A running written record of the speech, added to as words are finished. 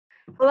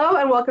Hello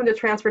and welcome to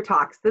Transfer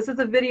Talks. This is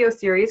a video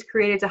series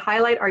created to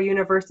highlight our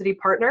university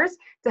partners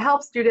to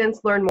help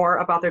students learn more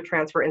about their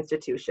transfer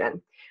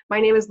institution. My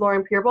name is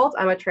Lauren Peerbolt.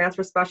 I'm a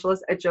transfer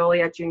specialist at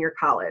Joliet Junior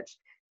College.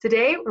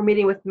 Today, we're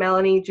meeting with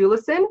Melanie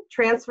Julison,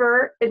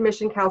 transfer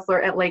admission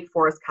counselor at Lake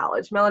Forest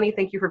College. Melanie,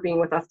 thank you for being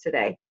with us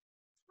today.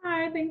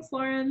 Hi, thanks,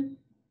 Lauren.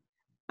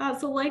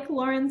 So like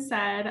Lauren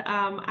said,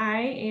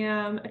 I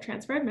am a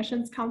transfer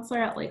admissions counselor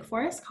at Lake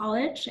Forest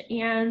College,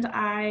 and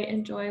I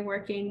enjoy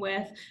working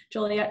with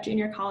Joliet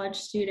Junior College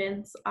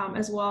students,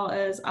 as well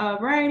as a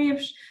variety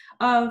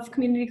of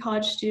community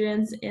college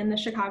students in the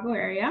Chicago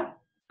area.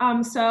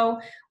 So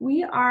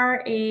we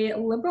are a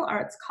liberal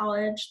arts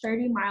college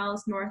 30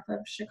 miles north of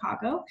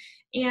Chicago.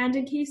 And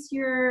in case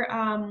you're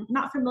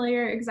not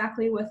familiar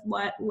exactly with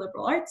what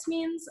liberal arts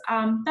means,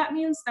 that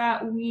means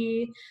that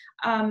we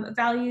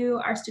value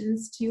our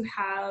students to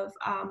have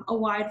a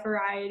wide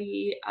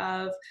variety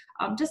of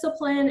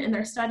discipline in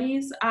their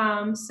studies.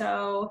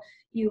 So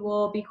you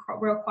will be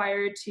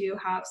required to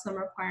have some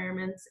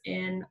requirements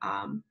in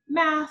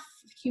math,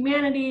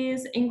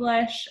 humanities,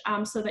 English,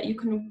 so that you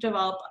can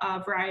develop a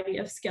variety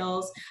of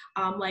skills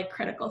like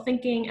critical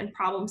thinking and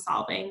problem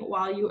solving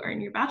while you earn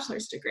your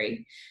bachelor's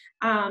degree.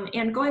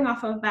 And going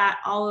off of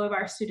that, all of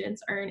our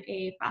students earn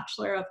a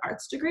Bachelor of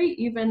Arts degree,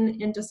 even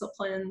in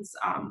disciplines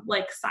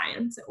like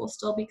science. It will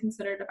still be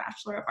considered a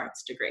Bachelor of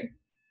Arts degree.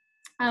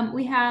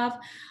 We have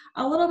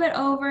a little bit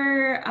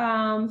over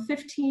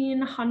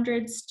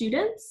 1,500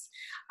 students,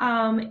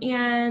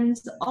 and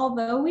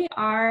although we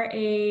are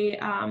a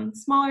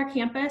smaller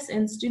campus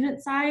in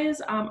student size,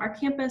 our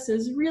campus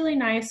is really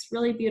nice,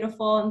 really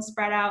beautiful, and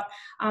spread out.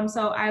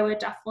 So I would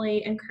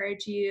definitely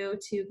encourage you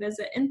to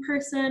visit in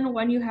person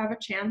when you have a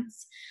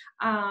chance.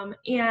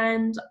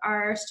 And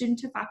our student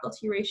to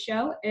faculty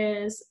ratio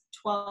is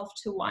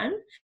 12:1.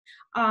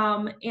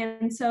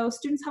 And so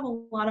students have a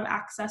lot of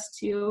access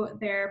to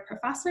their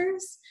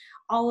professors.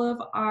 All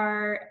of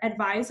our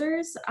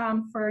advisors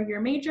for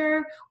your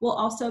major will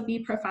also be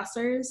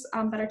professors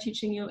that are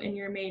teaching you in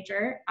your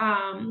major.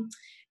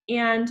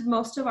 And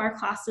most of our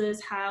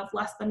classes have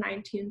less than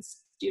 19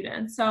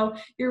 students. So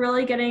you're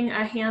really getting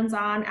a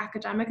hands-on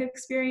academic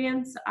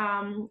experience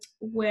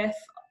with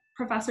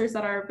professors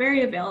that are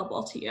very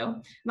available to you.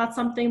 And that's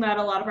something that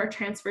a lot of our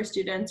transfer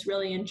students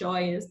really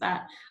enjoy, is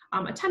that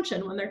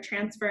attention when they're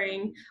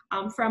transferring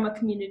from a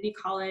community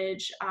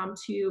college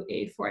to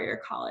a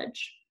four-year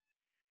college.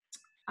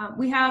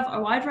 We have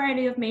a wide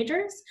variety of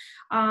majors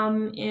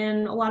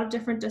in a lot of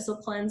different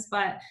disciplines,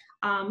 but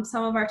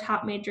some of our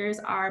top majors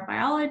are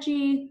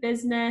biology,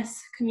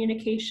 business,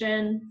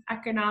 communication,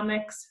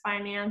 economics,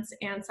 finance,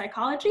 and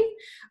psychology.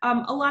 A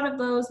lot of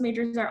those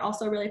majors are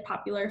also really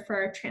popular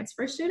for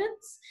transfer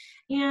students.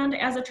 And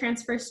as a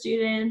transfer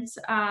student,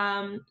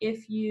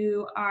 if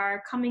you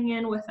are coming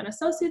in with an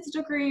associate's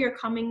degree or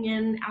coming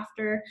in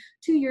after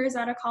 2 years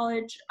at a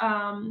college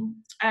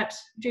at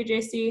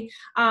JJC,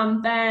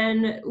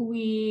 then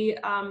we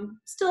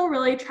still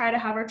really try to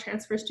have our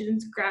transfer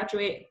students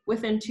graduate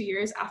within 2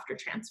 years after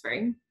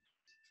transferring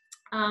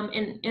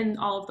in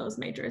all of those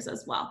majors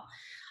as well.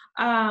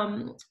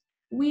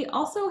 We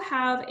also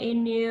have a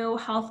new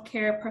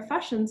healthcare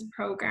professions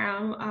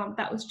program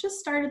that was just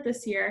started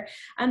this year,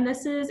 and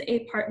this is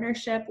a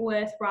partnership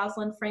with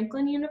Rosalind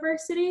Franklin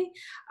University,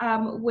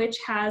 which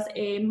has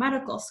a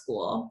medical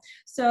school.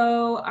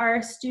 So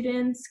our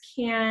students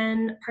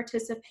can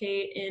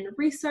participate in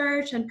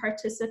research and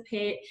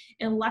participate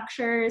in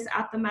lectures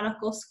at the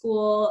medical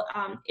school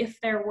if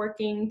they're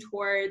working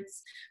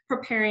towards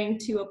preparing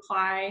to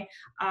apply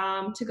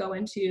to go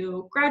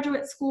into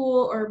graduate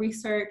school or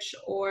research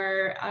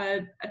or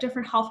a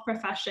different health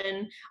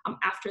profession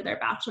after their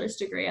bachelor's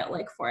degree at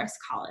Lake Forest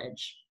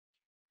College.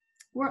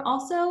 We're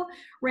also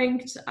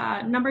ranked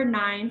number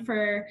 9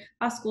 for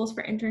best schools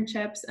for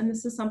internships, and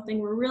this is something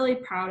we're really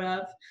proud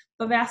of.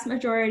 The vast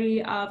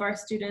majority of our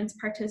students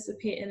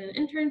participate in an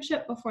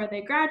internship before they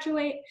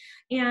graduate,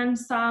 and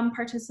some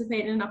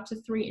participate in up to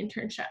 3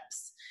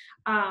 internships.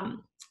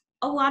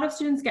 A lot of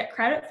students get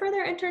credit for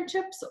their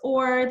internships,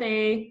 or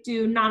they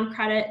do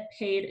non-credit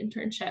paid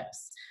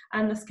internships,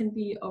 and this can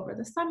be over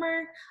the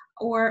summer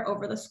or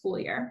over the school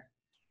year.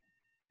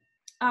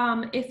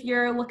 If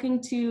you're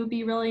looking to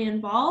be really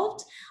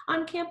involved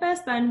on campus,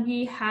 then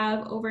we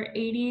have over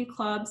 80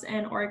 clubs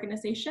and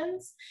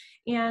organizations,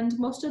 and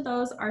most of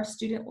those are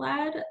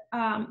student-led.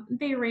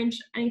 They range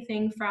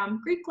anything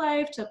from Greek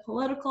life to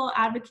political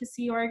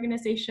advocacy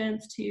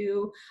organizations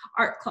to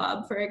art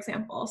club, for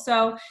example.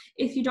 So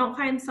if you don't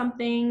find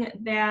something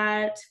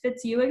that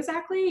fits you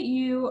exactly,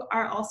 you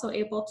are also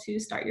able to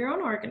start your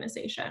own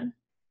organization.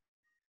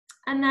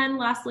 And then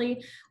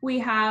lastly, we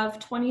have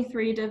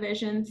 23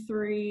 Division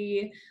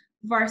III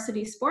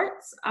varsity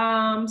sports.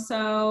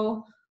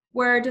 So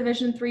We're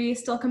Division III,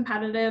 still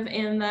competitive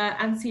in the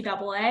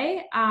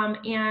NCAA,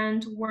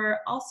 and we're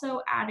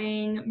also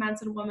adding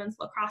men's and women's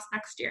lacrosse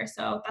next year,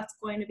 so that's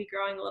going to be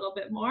growing a little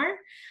bit more.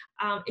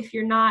 If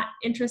you're not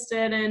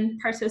interested in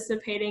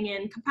participating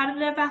in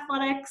competitive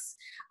athletics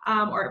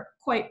or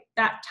quite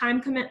that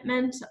time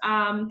commitment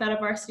that a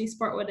varsity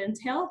sport would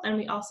entail, then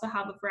we also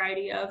have a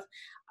variety of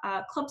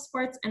club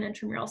sports and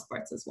intramural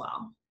sports as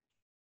well.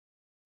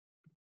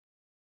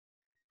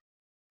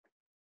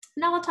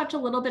 Now I'll touch a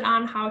little bit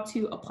on how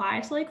to apply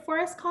to Lake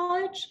Forest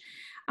College.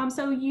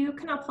 So you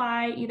can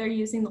apply either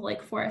using the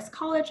Lake Forest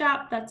College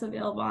app that's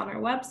available on our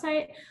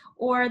website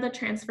or the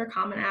Transfer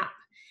Common app.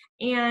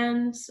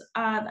 And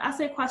the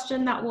essay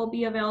question that will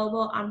be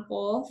available on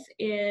both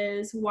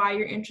is why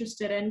you're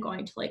interested in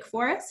going to Lake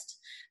Forest.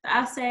 The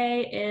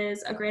essay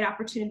is a great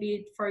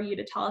opportunity for you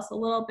to tell us a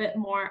little bit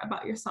more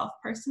about yourself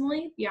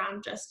personally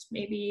beyond just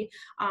maybe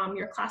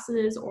your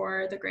classes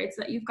or the grades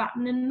that you've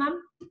gotten in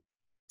them.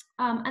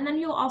 And then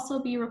you'll also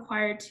be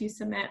required to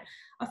submit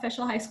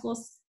official high school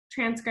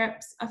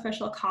transcripts,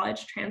 official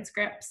college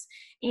transcripts,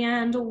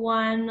 and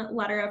one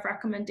letter of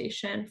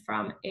recommendation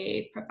from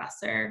a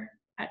professor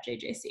at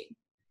JJC.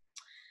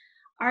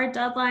 Our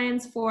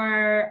deadlines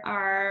for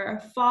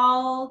our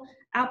fall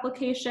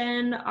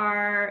application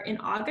are in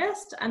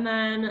August, and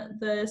then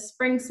the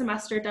spring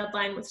semester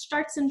deadline, which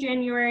starts in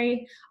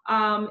January,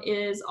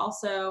 is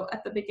also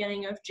at the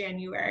beginning of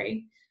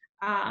January.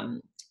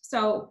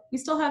 So we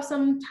still have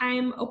some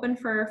time open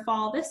for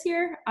fall this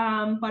year,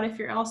 but if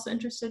you're also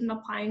interested in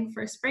applying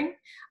for spring,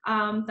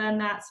 then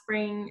that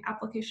spring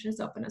application is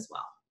open as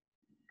well.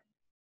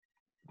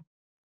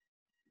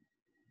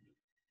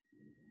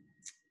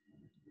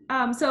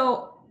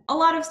 So a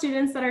lot of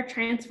students that are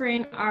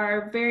transferring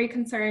are very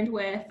concerned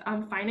with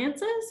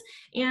finances,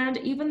 and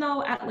even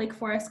though at Lake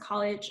Forest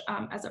College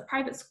as a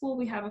private school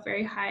we have a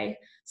very high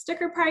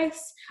sticker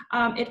price,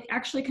 it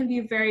actually can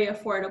be very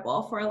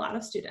affordable for a lot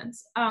of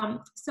students.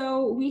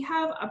 So we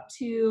have up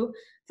to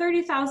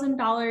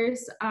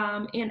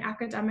 $30,000 in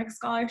academic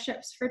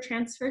scholarships for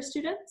transfer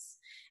students.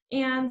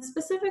 And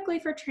specifically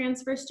for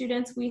transfer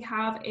students, we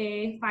have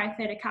a Phi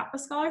Theta Kappa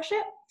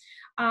scholarship.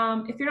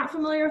 If you're not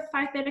familiar with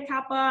Phi Theta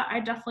Kappa,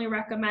 I definitely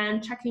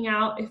recommend checking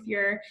out if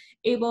you're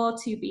able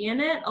to be in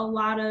it. A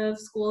lot of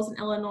schools in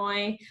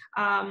Illinois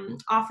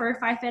offer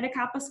Phi Theta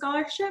Kappa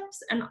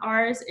scholarships, and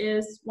ours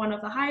is one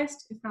of the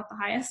highest, if not the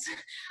highest.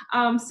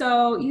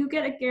 So you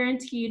get a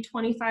guaranteed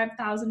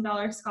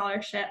 $25,000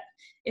 scholarship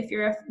if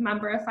you're a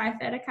member of Phi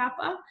Theta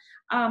Kappa.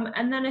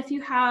 And then if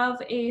you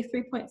have a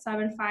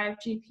 3.75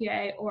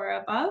 GPA or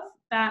above,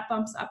 that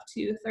bumps up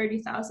to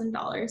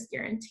 $30,000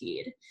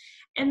 guaranteed.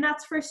 And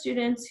that's for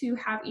students who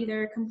have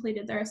either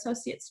completed their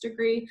associate's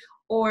degree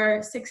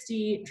or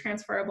 60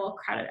 transferable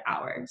credit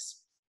hours.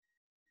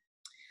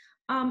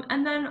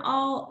 And then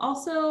I'll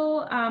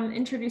also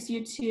introduce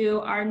you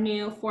to our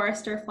new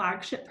Forester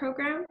flagship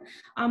program.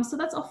 So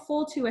that's a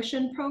full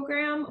tuition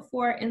program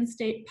for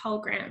in-state Pell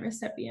Grant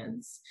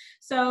recipients.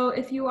 So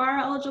if you are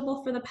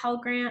eligible for the Pell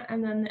Grant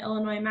and then the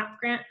Illinois MAP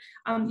Grant,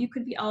 you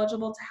could be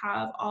eligible to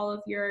have all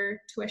of your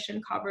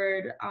tuition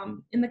covered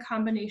in the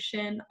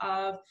combination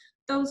of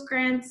those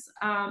grants,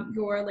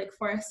 your Lake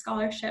Forest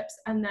scholarships,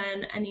 and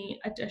then any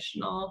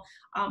additional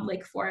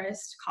Lake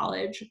Forest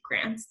College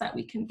grants that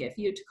we can give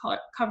you to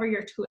cover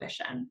your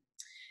tuition.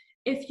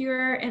 If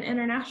you're an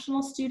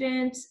international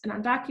student, an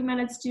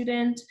undocumented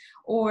student,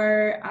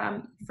 or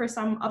for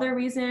some other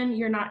reason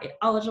you're not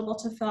eligible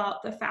to fill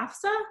out the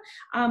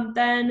FAFSA,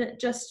 then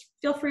just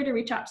feel free to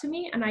reach out to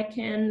me and I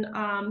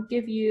can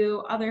give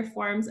you other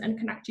forms and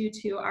connect you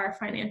to our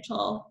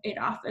financial aid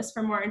office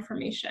for more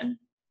information.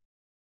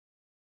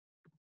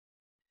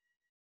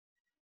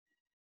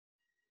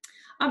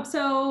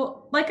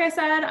 So like I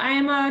said, I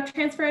am a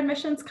transfer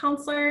admissions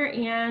counselor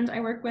and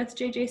I work with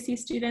JJC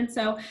students.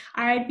 So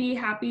I'd be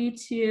happy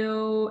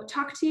to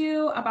talk to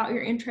you about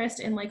your interest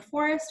in Lake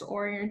Forest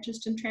or your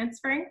interest in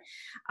transferring.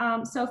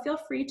 So feel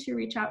free to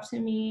reach out to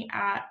me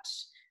at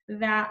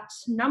that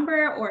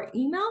number or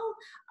email.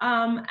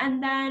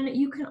 And then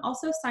you can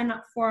also sign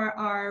up for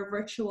our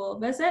virtual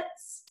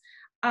visits.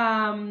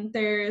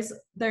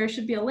 There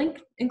should be a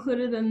link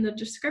included in the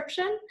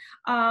description,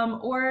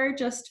 or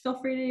just feel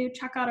free to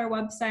check out our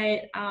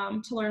website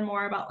to learn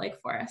more about Lake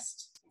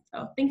Forest.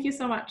 So thank you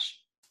so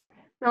much.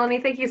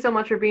 Melanie, thank you so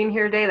much for being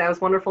here today. That was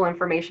wonderful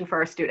information for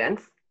our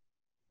students.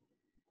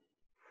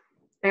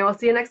 And we'll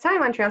see you next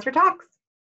time on Transfer Talks.